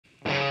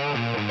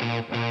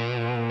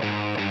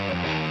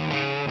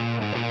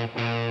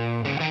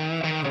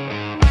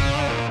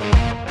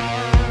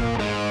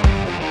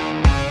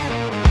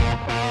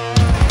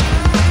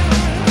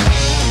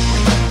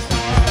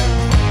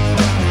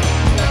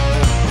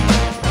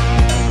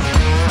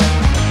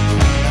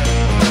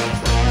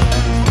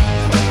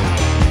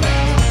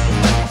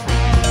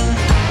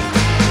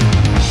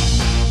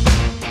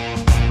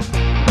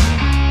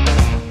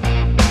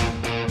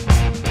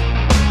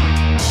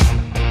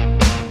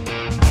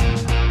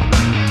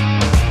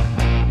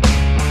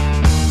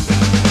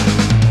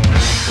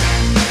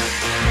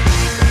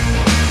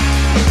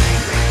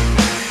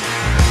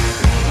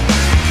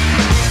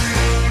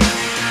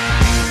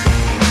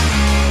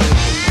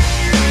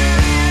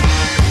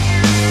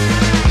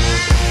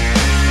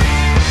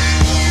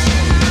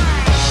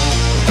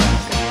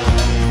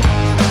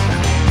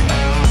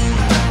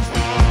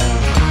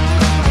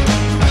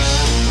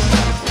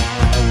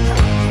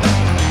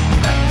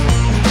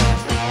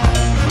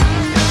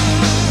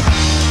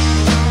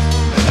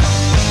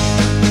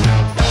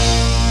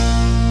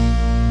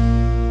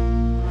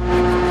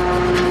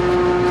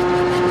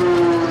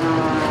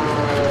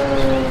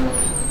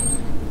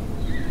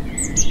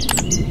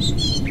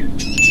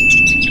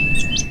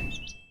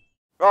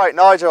Right,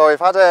 Nigel, we've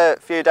had a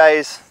few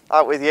days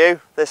out with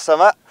you this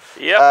summer.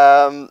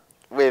 Yep.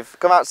 We've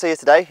come out to see you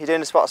today. You're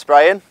doing a spot of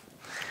spraying.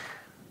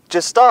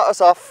 Just start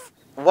us off.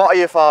 What are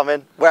you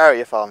farming? Where are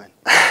you farming?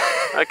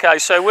 Okay,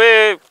 so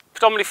we're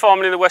predominantly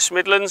farming in the West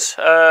Midlands.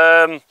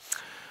 We're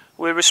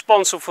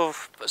responsible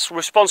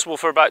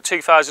for about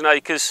 2,000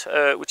 acres,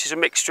 which is a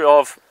mixture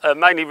of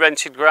mainly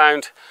rented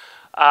ground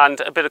and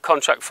a bit of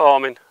contract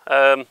farming.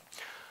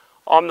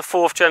 I'm the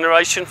 4th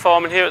generation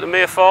farming here at the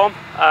Mere farm,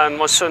 and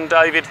my son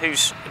David,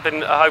 who's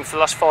been at home for the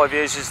last 5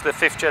 years, is the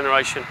 5th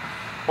generation.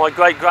 My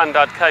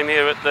great-granddad came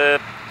here at the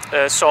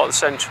start of the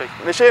century.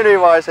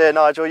 Machinery-wise here,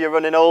 Nigel, you're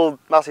running old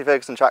Massey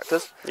Ferguson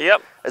tractors.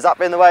 Yep. Has that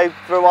been the way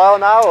for a while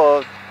now,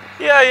 or?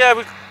 Yeah,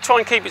 we try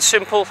and keep it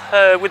simple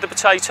with the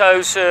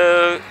potatoes,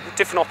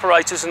 different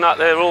operators and that.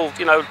 They're all,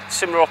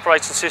 similar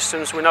operating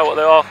systems. We know what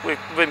they are. We've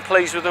been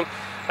pleased with them.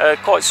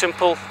 Quite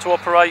simple to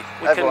operate.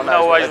 We can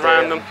know ways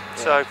around them.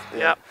 So,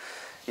 yeah.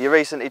 You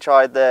recently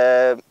tried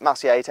the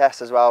Massey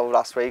 8S as well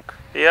last week.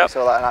 Yeah. We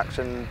saw that in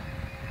action.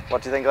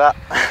 What do you think of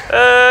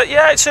that?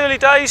 Yeah, it's early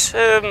days.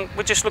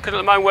 We're just looking at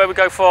the moment where we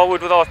go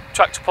forward with our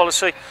tractor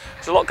policy.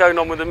 There's a lot going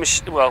on with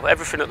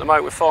everything at the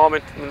moment with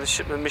farming in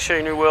the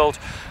machinery world.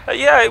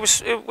 Yeah, we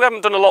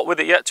haven't done a lot with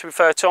it yet, to be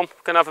fair, Tom.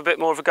 We're going to have a bit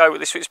more of a go with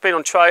this. It's been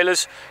on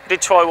trailers. We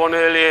did try one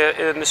earlier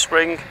in the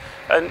spring,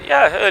 and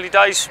yeah, early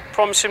days,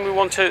 promising. We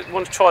want to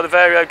try the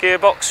Vario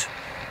gearbox.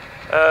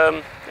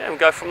 Yeah, we'll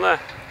go from there.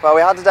 Well,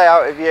 we had a day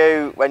out of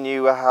you when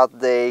you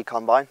had the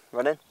combine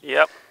running.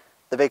 Yep.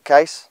 The big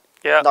case.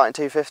 Yeah.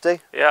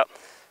 19250. Yeah.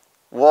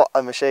 What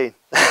a machine.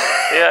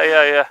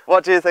 Yeah.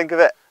 What do you think of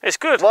it? It's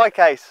good. Why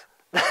case?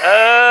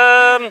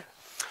 Well,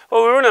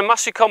 we're running a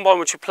Massey combine,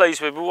 which we're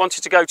pleased with. We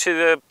wanted to go to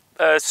the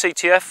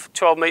CTF,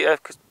 12 metre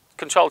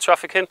controlled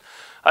trafficking,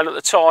 and at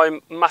the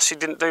time Massey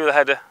didn't do the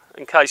header,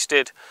 and Case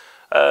did.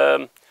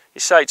 You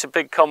say it's a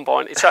big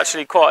combine. It's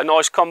actually quite a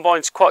nice combine.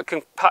 It's quite a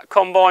compact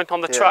combine on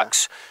the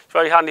tracks. It's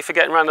very handy for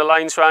getting around the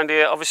lanes around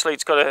here. Obviously,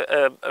 it's got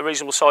a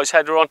reasonable size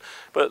header on,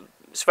 but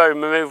it's very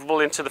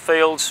manoeuvrable into the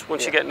fields.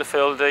 Once you get in the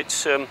field,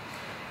 it's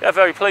yeah,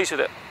 very pleased with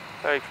it.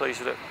 Very pleased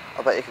with it.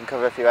 I bet you can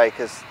cover a few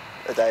acres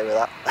a day with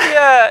that.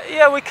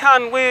 yeah, we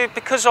can.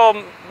 Because our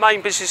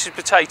main business is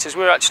potatoes.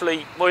 We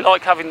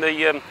like having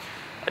a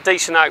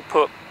decent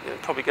output.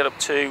 Probably get up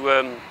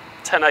to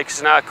 10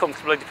 acres an hour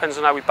comfortably. Depends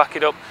on how we back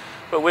it up.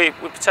 But we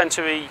tend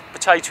to be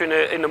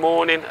potatoing in the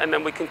morning, and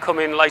then we can come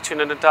in later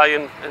in the day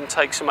and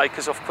take some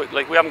acres off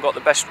quickly. We haven't got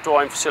the best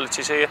drying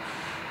facilities here,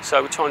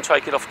 so we try and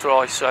take it off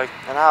dry. So. And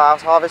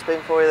how's harvest been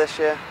for you this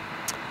year?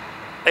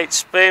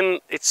 The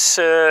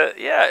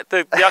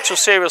actual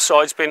cereal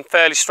side's been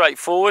fairly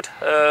straightforward.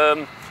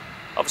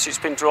 Obviously it's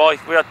been dry.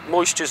 We had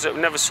moistures that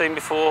we've never seen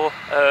before,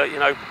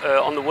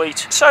 on the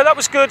wheat. So that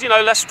was good,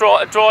 less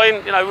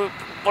drying.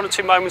 One or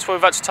two moments where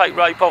we've had to take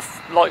rape off,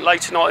 like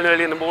late at night and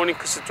early in the morning,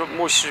 because the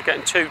moisture is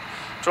getting too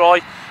dry.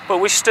 But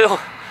we've still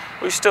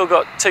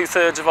got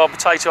 2/3 of our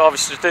potato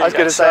harvest to do. I was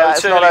going to say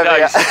it's not over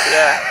yet.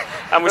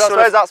 Yeah, and I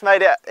suppose that's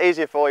made it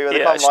easier for you with the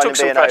combine it's took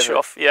some pressure over.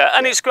 off. Yeah,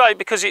 and it's great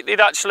because it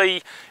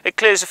actually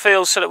clears the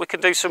fields so that we can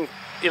do some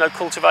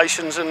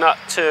cultivations and that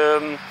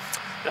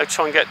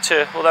try and get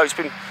to. Although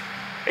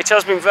it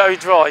has been very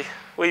dry.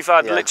 We've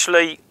had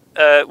literally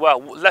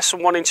less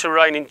than 1 inch of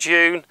rain in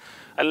June.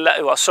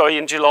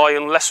 In July,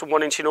 and less than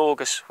 1 inch in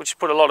August, which has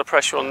put a lot of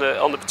pressure on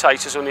the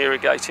potatoes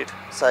unirrigated.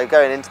 So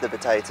going into the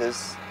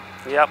potatoes,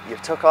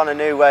 you've took on a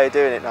new way of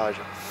doing it,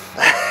 Nigel.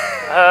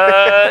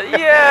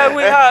 Yeah,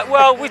 we have.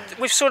 Well,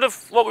 we've sort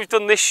of what we've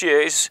done this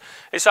year is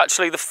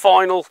actually the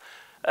final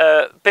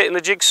bit in the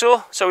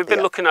jigsaw. So we've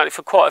been looking at it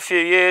for quite a few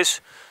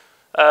years.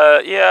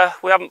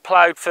 We haven't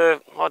ploughed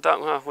for,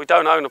 we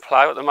don't own a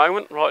plough at the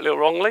moment, rightly or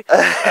wrongly.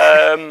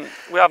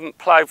 We haven't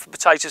ploughed for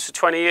potatoes for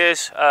 20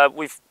 years.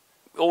 We've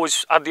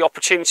always had the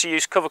opportunity to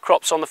use cover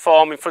crops on the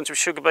farm in front of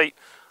sugar beet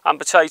and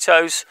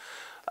potatoes.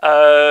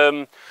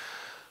 And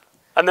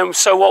then,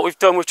 so what we've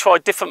done, we've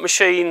tried different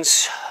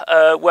machines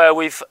where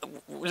we've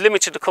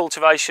limited the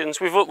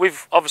cultivations.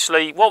 We've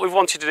obviously, what we've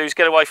wanted to do is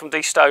get away from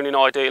destoning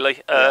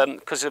ideally,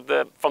 because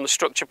from the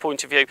structure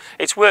point of view.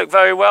 It's worked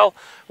very well.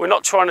 We're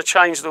not trying to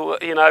change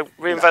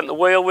reinvent the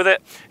wheel with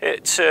it.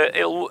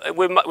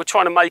 We're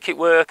trying to make it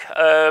work.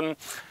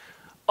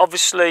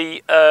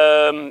 Obviously,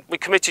 we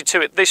committed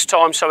to it this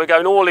time, so we're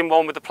going all in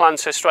one with the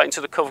planter straight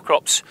into the cover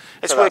crops.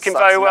 It's working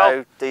very well.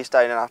 No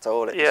destoning at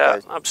all.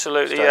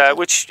 Absolutely. Yeah,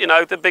 which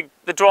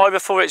the driver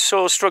for it is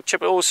soil structure,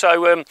 but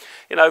also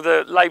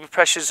the labour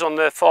pressures on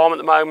the farm at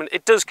the moment.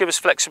 It does give us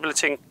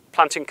flexibility in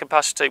planting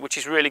capacity, which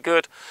is really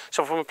good.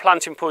 So from a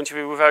planting point of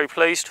view, we're very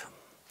pleased.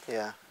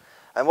 Yeah.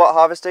 And what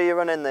harvester are you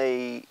running?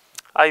 The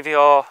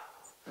AVR.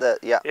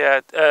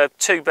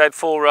 2-bed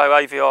 4-row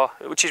AVR,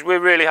 which we're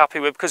really happy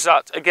with, because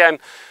that again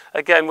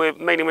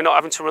we're not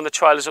having to run the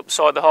trailers up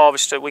beside the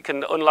harvester. We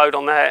can unload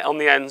on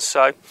the ends.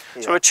 So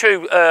we're a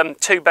true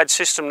 2-bed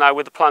system now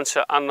with the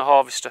planter and the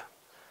harvester.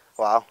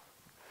 Wow.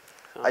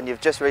 And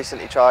you've just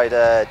recently tried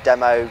a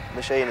demo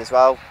machine as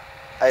well.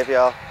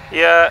 AVR.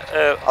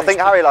 Yeah. I think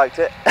Harry liked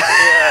it.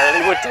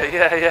 Yeah, he would do.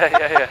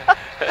 Yeah.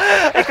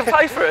 He can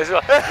pay for it as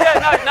well.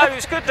 Yeah, no, it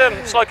was good.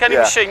 It's like any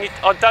machine.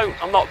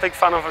 I'm not a big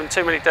fan of having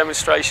too many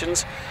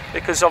demonstrations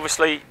because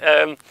obviously,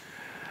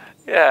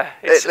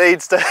 it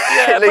leads to.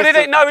 Yeah,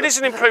 it is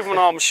an improvement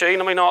on our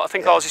machine. I mean, I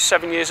think ours is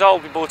 7 years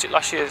old. We bought it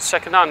last year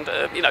second hand.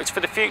 It's for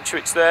the future.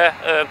 It's there.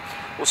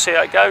 We'll see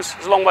how it goes.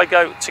 There's a long way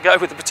to go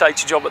with the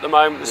potato job at the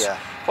moment. There's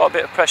quite a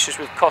bit of pressures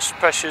with cost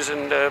pressures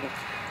and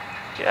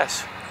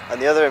yes.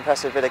 And the other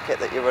impressive bit of kit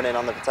that you're running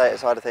on the potato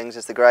side of things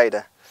is the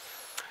grader.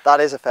 That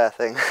is a fair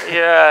thing.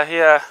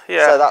 Yeah.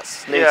 So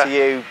that's new to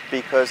you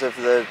because of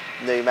the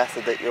new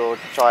method that you're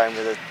trying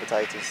with the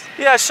potatoes.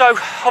 Yeah. So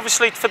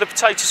obviously for the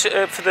potatoes,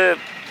 for the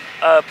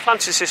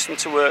planting system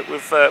to work,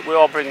 we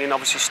are bringing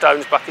obviously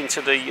stones back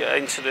into the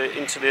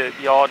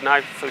yard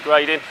now for the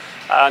grading,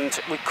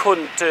 and we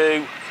couldn't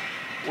do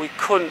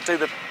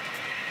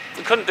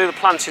the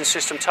planting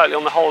system totally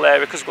on the whole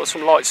area because we've got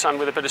some light sand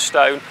with a bit of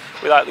stone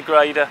without the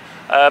grader.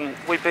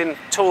 We've been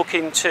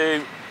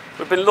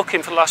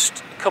looking for the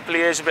last couple of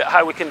years a bit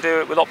how we can do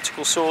it with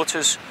optical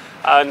sorters,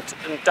 and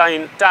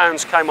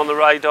Downs came on the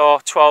radar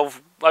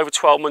over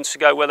 12 months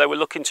ago where they were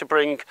looking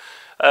to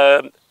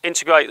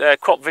integrate their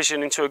crop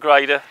vision into a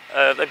grader.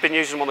 They've been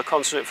using them on the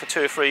continent for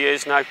 2 or 3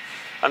 years now,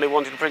 and they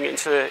wanted to bring it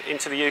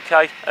into the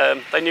UK.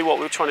 They knew what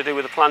we were trying to do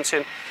with the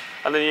planting,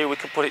 and they knew we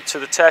could put it to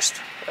the test.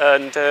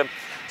 And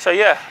so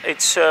yeah,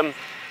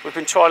 we've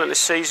been trialling this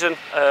season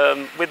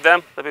with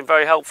them. They've been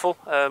very helpful.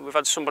 We've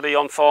had somebody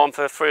on farm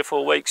for 3 or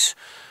 4 weeks,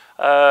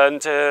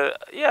 and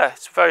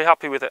it's very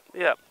happy with it.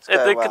 Yeah,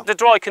 the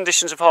dry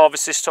conditions of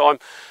harvest this time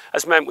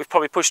has meant we've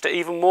probably pushed it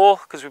even more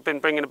because we've been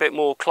bringing a bit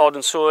more clod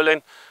and soil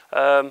in.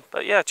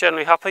 But yeah,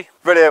 generally happy.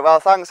 Brilliant. Well,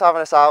 thanks for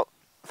having us out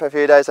for a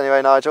few days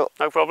anyway, Nigel.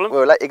 No problem.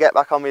 We'll let you get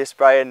back on with your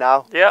spraying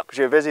now. Yeah. Because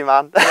you're a busy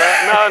man.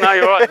 Yeah. No,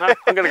 you're right. No,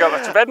 I'm going to go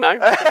back to bed now.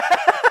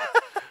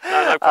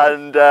 No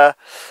problem. And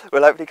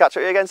we'll hopefully catch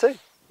up with you again soon.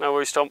 No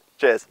worries, Tom.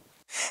 Cheers.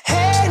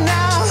 Hey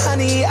now,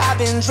 honey, I've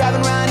been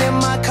driving around in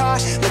my car,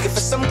 looking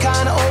for some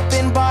kind of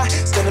open bar.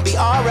 It's gonna be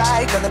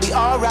alright, gonna be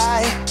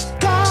alright.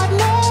 Got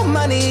no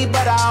money,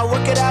 but I'll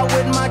work it out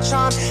with my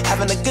charm.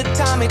 Having a good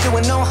time, ain't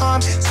doing no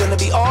harm. It's gonna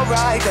be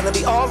alright, gonna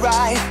be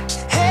alright.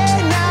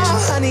 Hey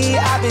now, honey,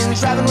 I've been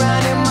driving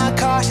around in my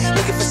car,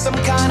 looking for some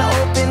kind of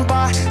open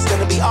bar. It's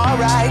gonna be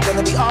alright,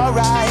 gonna be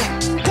alright.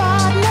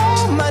 Got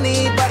no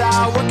money, but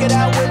I'll work it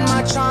out with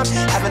my charm.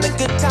 Having a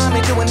good time,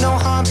 ain't doing no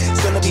harm.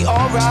 It's gonna be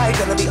alright,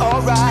 gonna be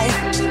alright.